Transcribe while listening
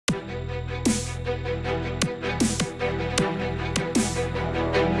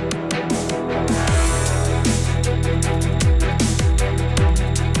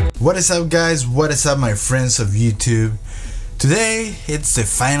What is up, guys? What is up, my friends of YouTube? Today it's the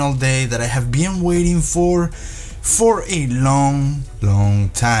final day that I have been waiting for a long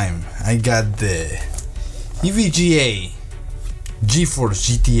time. I got the EVGA GeForce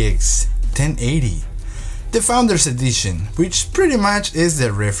GTX 1080, the Founders Edition, which pretty much is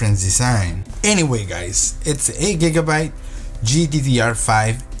the reference design. Anyway, guys, it's 8GB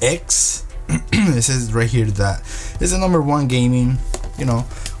GDDR5X. It says right here that it's the #1 gaming. You know,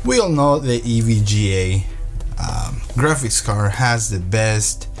 we all know the EVGA graphics card has the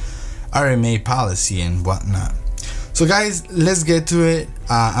best RMA policy and whatnot. So guys, let's get to it.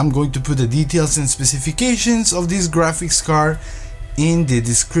 I'm going to put the details and specifications of this graphics card in the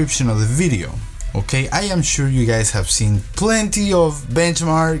description of the video. Okay, I am sure you guys have seen plenty of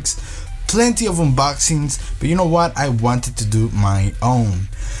benchmarks, plenty of unboxings, but you know what, I wanted to do my own.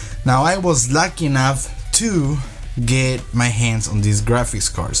 Now, I was lucky enough to get my hands on this graphics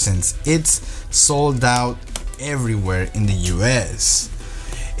card since it's sold out everywhere in the US.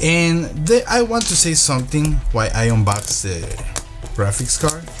 And I want to say something why I unboxed the graphics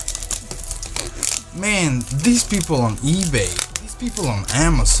card. Man, these people on eBay, these people on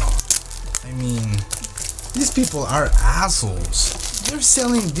Amazon, I mean, these people are assholes. They're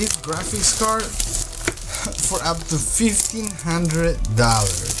selling this graphics card for up to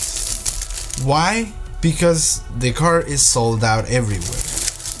 $1,500. Why? Because the card is sold out everywhere.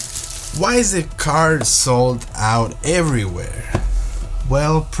 Why is the card sold out everywhere?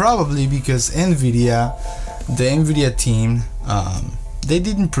 Well, probably because the NVIDIA team, they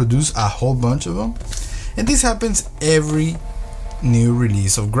didn't produce a whole bunch of them, and this happens every new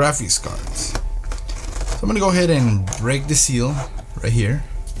release of graphics cards. So I'm gonna go ahead and break the seal right here,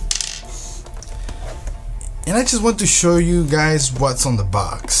 and I just want to show you guys what's on the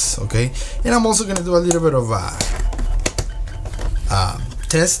box, okay? And I'm also gonna do a little bit of a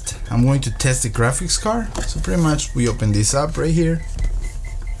test. I'm going to test the graphics card. So pretty much we open this up right here,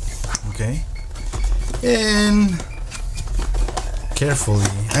 okay? And carefully,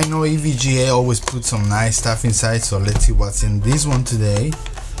 I know EVGA always puts some nice stuff inside, so let's see what's in this one today.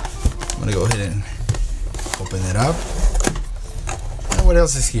 I'm gonna go ahead and open it up. And what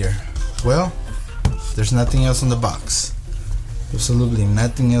else is here? Well, there's nothing else on the box. Absolutely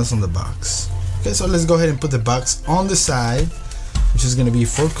nothing else on the box. Okay, so let's go ahead and put the box on the side, which is gonna be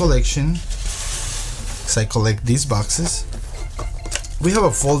for collection, because I collect these boxes. We have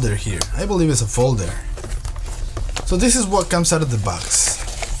a folder here. I believe it's a folder. So this is what comes out of the box.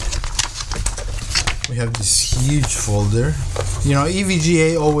 We have this huge folder. You know,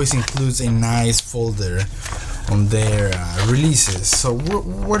 EVGA always includes a nice folder on their releases. So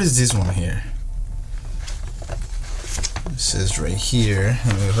what is this one here? It says right here.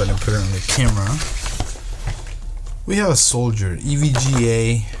 Let me go ahead and put it on the camera. We have a soldier,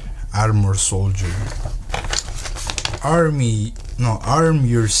 EVGA Armor Soldier. Arm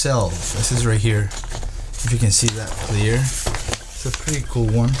yourself. This is right here. If you can see that clear, it's a pretty cool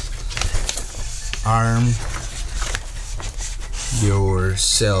one. Arm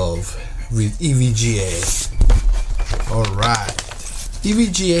yourself with EVGA. Alright.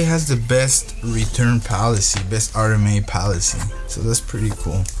 EVGA has the best return policy, best RMA policy. So that's pretty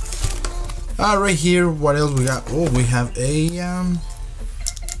cool. Right here, what else we got? Oh, we have a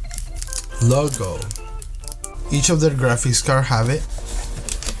logo. Each of their graphics card have it.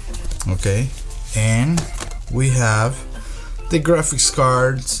 Okay. And we have the graphics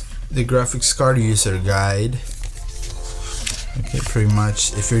card user guide. Okay, pretty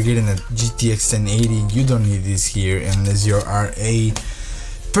much if you're getting a GTX 1080, you don't need this here unless you are a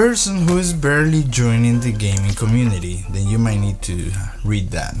person who is barely joining the gaming community, then you might need to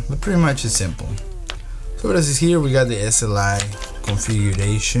read that, but pretty much it's simple. So what else is here? We got the SLI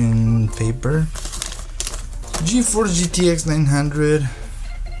configuration paper, GeForce GTX 900,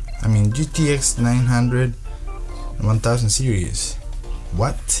 GTX 900 1000 series.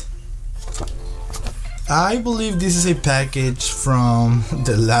 What? I believe this is a package from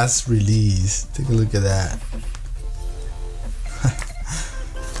the last release. Take a look at that.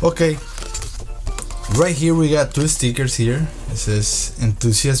 Okay, right here we got two stickers here. It says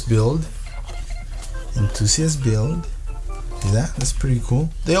enthusiast build. Enthusiast build. See that? That's pretty cool.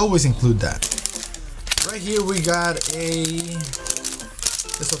 They always include that. Right here we got a,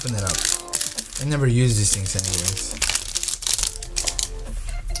 let's open it up. I never use these things anyways.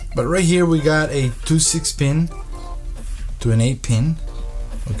 But right here we got a 2.6 pin to an 8 pin.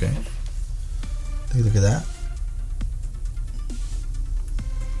 Okay. Take a look at that.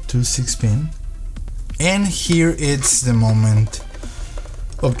 2.6 pin. And here it's the moment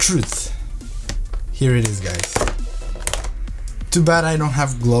of truth. Here it is, guys. Too bad I don't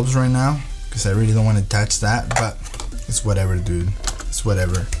have gloves right now, because I really don't want to touch that, but it's whatever, dude. It's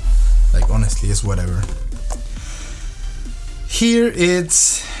whatever. Like, honestly, it's whatever. Here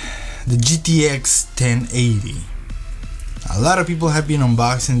it's the GTX 1080. A lot of people have been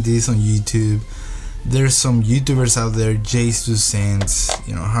unboxing this on YouTube. There's some YouTubers out there, J2 Cents,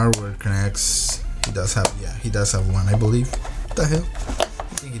 you know, Hardware Connects. He does have, yeah, he does have one, I believe. What the hell?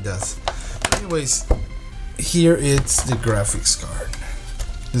 I think he does. Anyways, here it's the graphics card.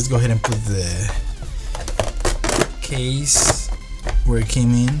 Let's go ahead and put the case where it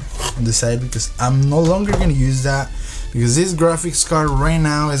came in on the side, because I'm no longer gonna use that, because this graphics card right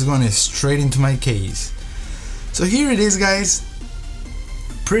now is going straight into my case. So here it is, guys.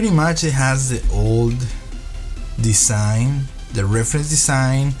 Pretty much it has the old design, the reference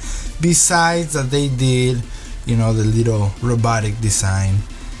design, besides that they did, you know, the little robotic design.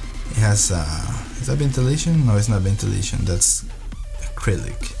 It has is that ventilation? No, it's not ventilation, that's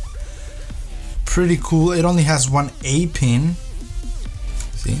acrylic. Pretty cool. It only has one A pin.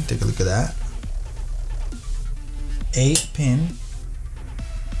 See, take a look at that. 8 pin.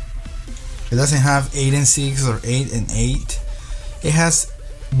 It doesn't have 8 and 6 or 8 and 8. It has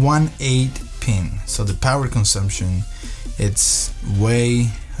 1 8 pin, so the power consumption, it's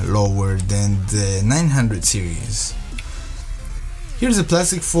way lower than the 900 series. Here's the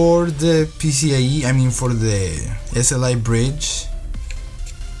plastic for the PCIe, I mean for the SLI bridge,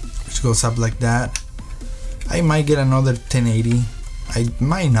 which goes up like that. I might get another 1080. I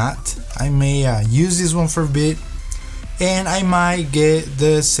might not. I may use this one for a bit, and I might get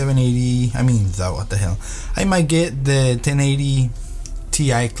the 780. I mean, what the hell? I might get the 1080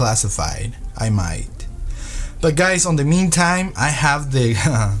 Ti classified. I might. But guys, on the meantime, I have the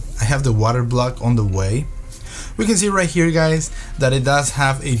I have the water block on the way. We can see right here, guys, that it does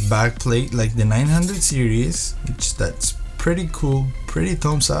have a back plate like the 900 series, which that's pretty cool, pretty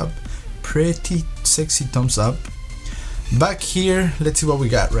thumbs up, pretty sexy thumbs up. Back here, let's see what we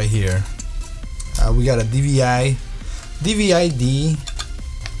got right here. We got a DVI-D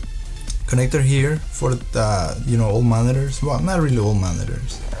connector here for you know, old monitors. Well, not really old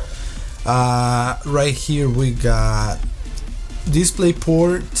monitors. Right here we got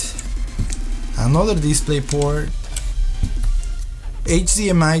DisplayPort, another DisplayPort,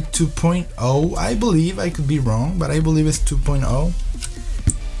 HDMI 2.0. I believe, I could be wrong, but I believe it's 2.0.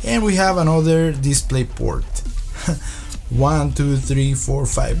 And we have another DisplayPort. 1, 2, 3, 4,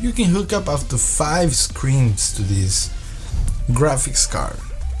 5. You can hook up to 5 screens to this graphics card.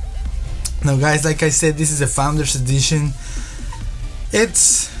 Now guys, like I said, this is a Founders Edition.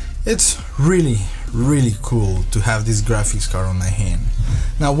 It's really cool to have this graphics card on my hand.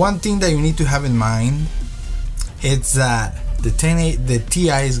 Now one thing that you need to have in mind is that the Ti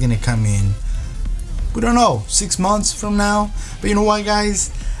is gonna come in, we don't know, 6 months from now. But you know what,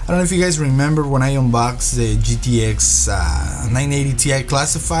 guys, I don't know if you guys remember when I unboxed the GTX 980 Ti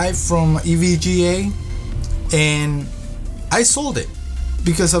Classified from EVGA, and I sold it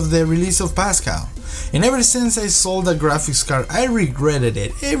because of the release of Pascal. And ever since I sold the graphics card, I regretted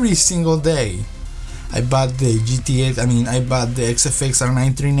it every single day. I bought the GTX, I bought the XFX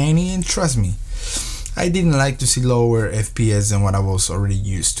R9 390, and trust me, I didn't like to see lower FPS than what I was already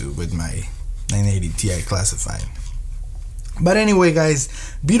used to with my 980 Ti Classified. But anyway, guys,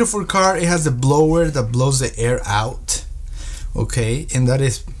 beautiful card. It has the blower that blows the air out, okay, and that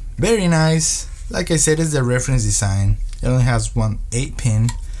is very nice. Like I said, it's the reference design. It only has one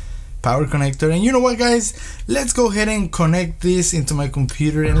 8-pin power connector. And you know what, guys, let's go ahead and connect this into my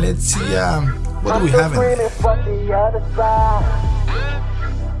computer, and let's see what do we have in there. Fuck the other side.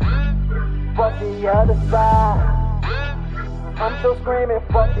 Fuck the other side. I'm still screaming,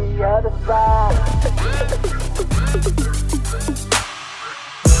 fuck the other side.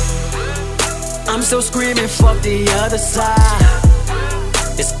 I'm still screaming, fuck the other side.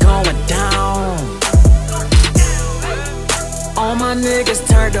 It's going down. All my niggas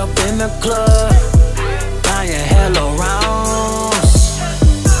turned up in the club, buying hella rounds.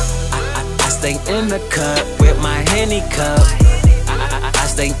 I stay in the cut with my Henny cup. I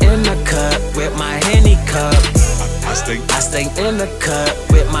stay in the cut with my Henny cup. I stay in the cut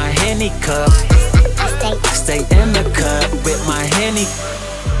with my Henny cup. I stay in the cut with my Henny.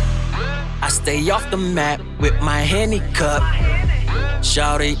 I stay off the map with my Henny cup.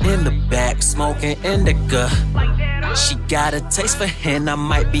 Shawty in the back, smoking indica. She got a taste for hen, I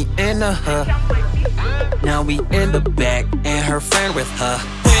might be into her. Now we in the back, and her friend with her.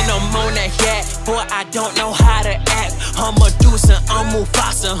 When I'm on that yak, boy, I don't know how to act. I'm a deuce and I'm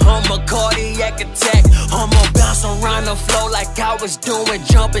Mufasa, I'm a cardiac attack. I'ma bounce around the floor like I was doing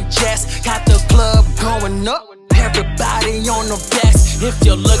jumping jacks. Got the club going up, Everybody on the backs. If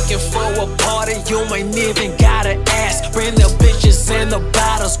you're looking for a party, you ain't even gotta ask. Bring the bitches and the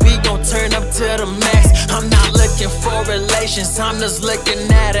bottles, we gon' turn up to the max. I'm not looking for relations, I'm just looking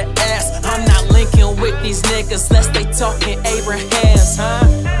at her ass. I'm not linking with these niggas unless they talking Abrahams, huh?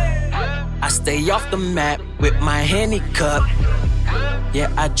 I stay off the map with my Henny cup.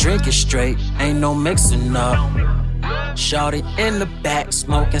 Yeah, I drink it straight, ain't no mixing up. Shorty in the back,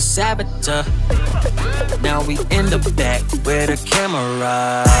 smoking Saboteur. Now we in the back with a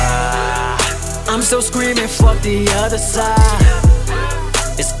camera. I'm still screaming, fuck the other side.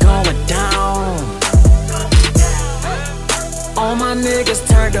 It's going down. All my niggas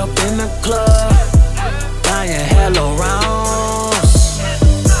turned up in the club, buying hella rounds.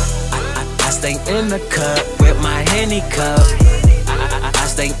 I stay in the cut with my Henny cup. I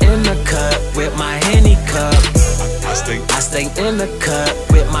stay in the cut with my Henny cup. I stay in the cut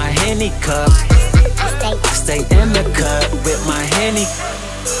with my Henny cup. I stay in the cut with my Henny.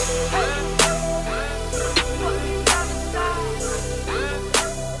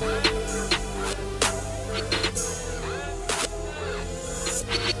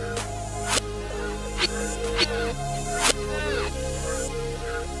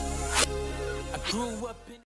 I grew up in